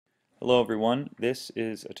Hello everyone, this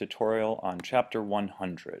is a tutorial on chapter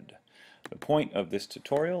 100. The point of this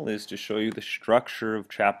tutorial is to show you the structure of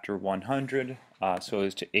chapter 100 so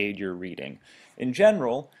as to aid your reading. In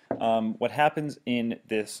general, what happens in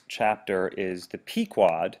this chapter is the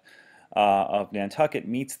Pequod of Nantucket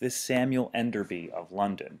meets this Samuel Enderby of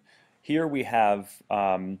London. Here we have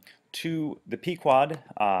the Pequod,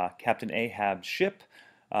 Captain Ahab's ship,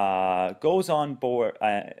 goes on board,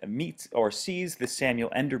 meets or sees the Samuel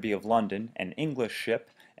Enderby of London, an English ship,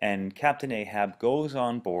 and Captain Ahab goes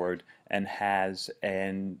on board and has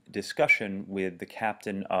a discussion with the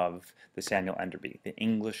captain of the Samuel Enderby, the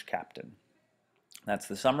English captain. That's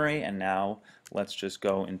the summary, and now let's just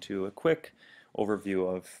go into a quick overview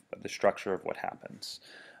of the structure of what happens.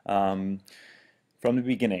 From the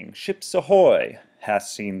beginning, "Ships ahoy!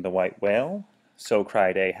 Hast seen the white whale?" So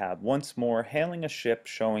cried Ahab once more, hailing a ship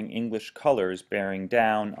showing English colors bearing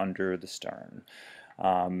down under the stern.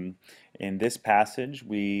 In this passage,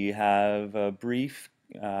 we have a brief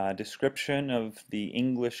description of the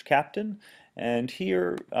English captain, and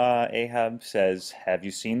here Ahab says, "Have you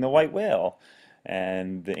seen the white whale?"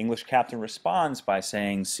 And the English captain responds by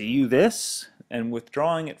saying, "See you this?" And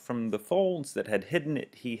withdrawing it from the folds that had hidden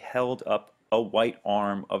it, he held up a white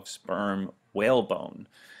arm of sperm whalebone.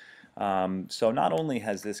 So not only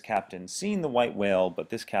has this captain seen the white whale, but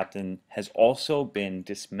this captain has also been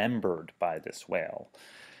dismembered by this whale.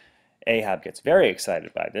 Ahab gets very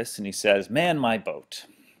excited by this, and he says, "Man my boat."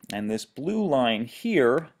 And this blue line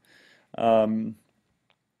here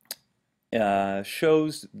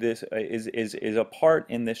shows this is a part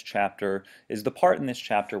in this chapter, is the part in this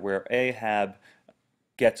chapter where Ahab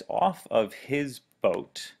gets off of his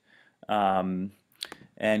boat and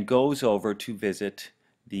goes over to visit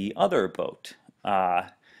the other boat.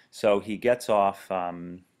 So he gets off,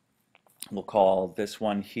 we'll call this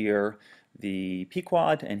one here the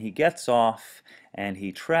Pequod, and he gets off and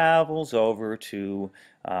he travels over to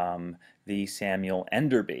the Samuel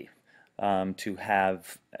Enderby to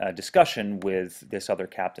have a discussion with this other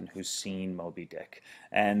captain who's seen Moby-Dick.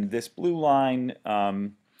 And this blue line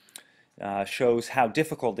shows how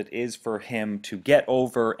difficult it is for him to get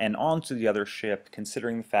over and onto the other ship,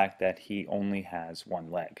 considering the fact that he only has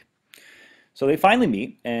one leg. So they finally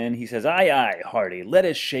meet, and he says, "Aye, aye, hearty, let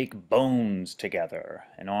us shake bones together,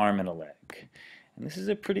 an arm and a leg." And this is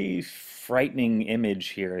a pretty frightening image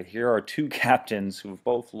here. Here are two captains who've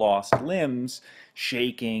both lost limbs,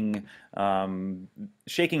 shaking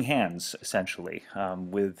hands, essentially,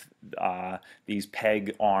 with these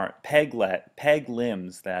peg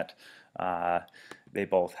limbs that they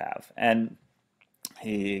both have. And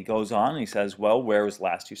he goes on and he says, "Well, where was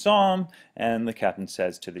last you saw him?" And the captain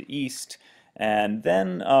says, "To the east." And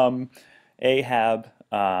then Ahab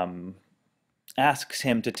asks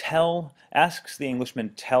the Englishman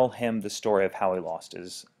to tell him the story of how he lost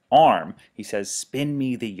his arm. He says, "Spin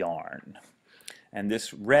me the yarn." And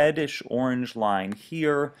this reddish orange line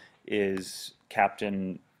here is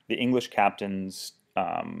the English captain's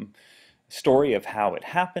story of how it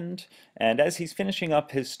happened. And as he's finishing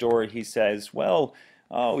up his story, he says, well,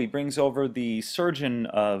 he brings over the surgeon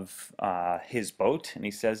of his boat, and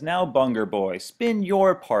he says, "Now, Bunger boy, spin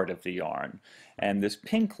your part of the yarn." And this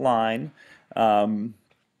pink line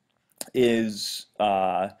is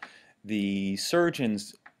the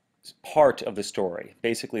surgeon's part of the story.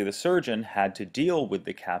 Basically, the surgeon had to deal with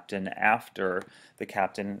the captain after the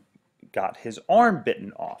captain got his arm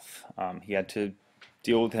bitten off. He had to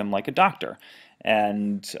deal with him like a doctor,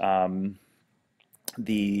 and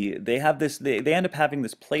they end up having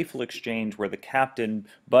this playful exchange where the captain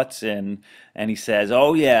butts in and he says,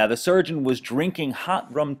 "Oh yeah, the surgeon was drinking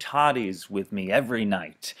hot rum toddies with me every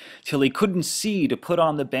night till he couldn't see to put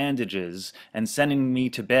on the bandages and sending me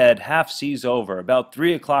to bed half seas over about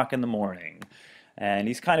 3 o'clock in the morning." And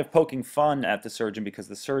he's kind of poking fun at the surgeon because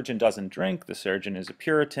the surgeon doesn't drink, the surgeon is a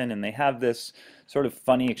Puritan, and they have this sort of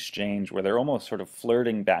funny exchange where they're almost sort of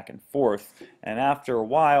flirting back and forth. And after a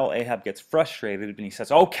while, Ahab gets frustrated and he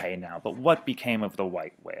says, "Okay now, but what became of the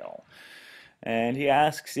white whale?" And he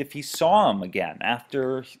asks if he saw him again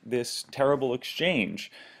after this terrible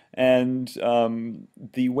exchange. And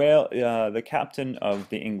the captain of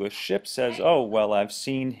the English ship says, "Oh, well, I've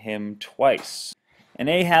seen him twice." And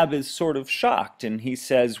Ahab is sort of shocked, and he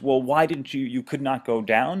says, "Well, why didn't you could not go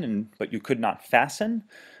down, but you could not fasten?"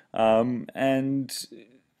 And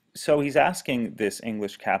so he's asking this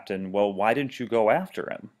English captain, "Well, why didn't you go after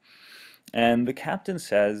him?" And the captain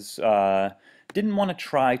says, "Didn't want to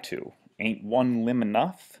try to. Ain't one limb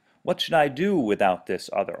enough? What should I do without this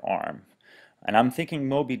other arm? And I'm thinking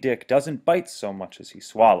Moby-Dick doesn't bite so much as he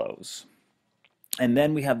swallows." And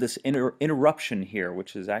then we have this interruption here,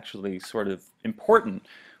 which is actually sort of important,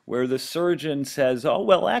 where the surgeon says, oh,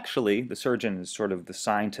 well, actually, the surgeon is sort of the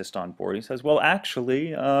scientist on board. He says, well,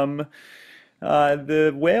 actually, the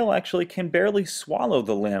whale actually can barely swallow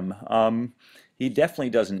the limb. He definitely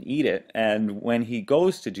doesn't eat it. And when he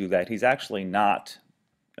goes to do that, he's actually not,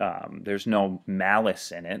 there's no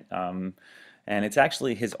malice in it. And it's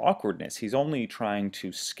actually his awkwardness. He's only trying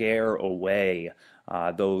to scare away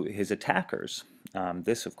though his attackers.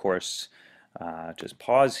 This, of course, just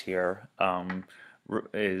pause here,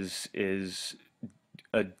 is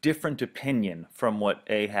a different opinion from what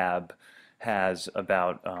Ahab has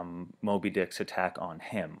about Moby-Dick's attack on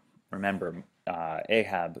him. Remember,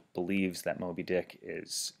 Ahab believes that Moby-Dick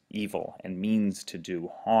is evil and means to do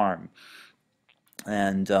harm.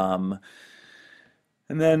 And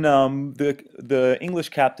then the English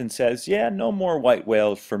captain says, yeah, no more white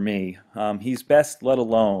whales for me. He's best let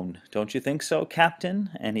alone. Don't you think so, Captain?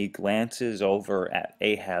 And he glances over at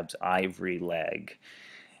Ahab's ivory leg.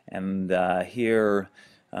 And here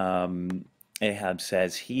Ahab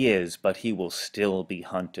says, he is, but he will still be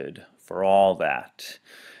hunted for all that.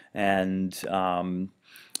 And we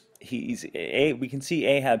can see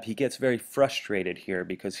Ahab, he gets very frustrated here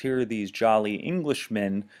because here are these jolly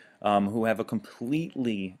Englishmen who have a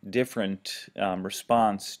completely different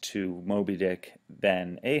response to Moby-Dick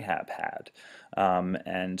than Ahab had.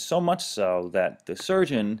 And so much so that the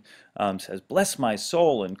surgeon says, bless my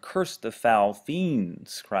soul and curse the foul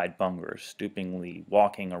fiends, cried Bunger, stoopingly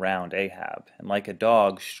walking around Ahab, and like a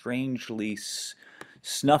dog strangely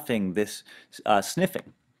sniffing.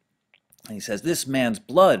 And he says, this man's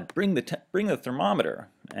blood, bring the thermometer.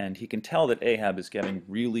 And he can tell that Ahab is getting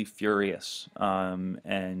really furious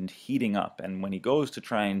and heating up. And when he goes to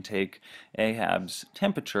try and take Ahab's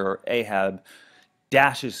temperature, Ahab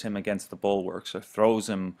dashes him against the bulwarks or throws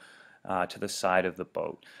him to the side of the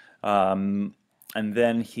boat. And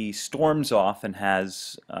then he storms off and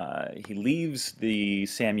he leaves the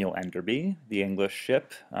Samuel Enderby, the English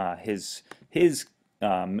ship, his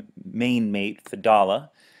main mate,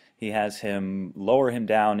 Fedallah. He has him lower him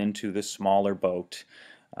down into the smaller boat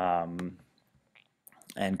and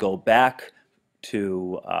go back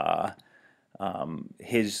to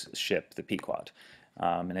his ship, the Pequod.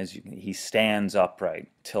 And he stands upright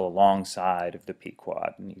till alongside of the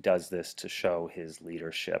Pequod, and he does this to show his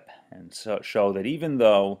leadership and show that even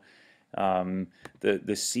though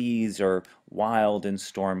the seas are wild and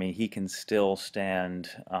stormy, he can still stand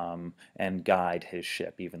and guide his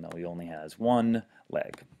ship, even though he only has one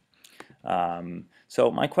leg.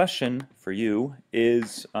 So my question for you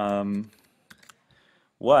is,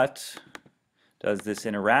 what does this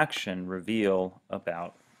interaction reveal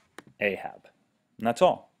about Ahab? And that's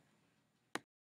all.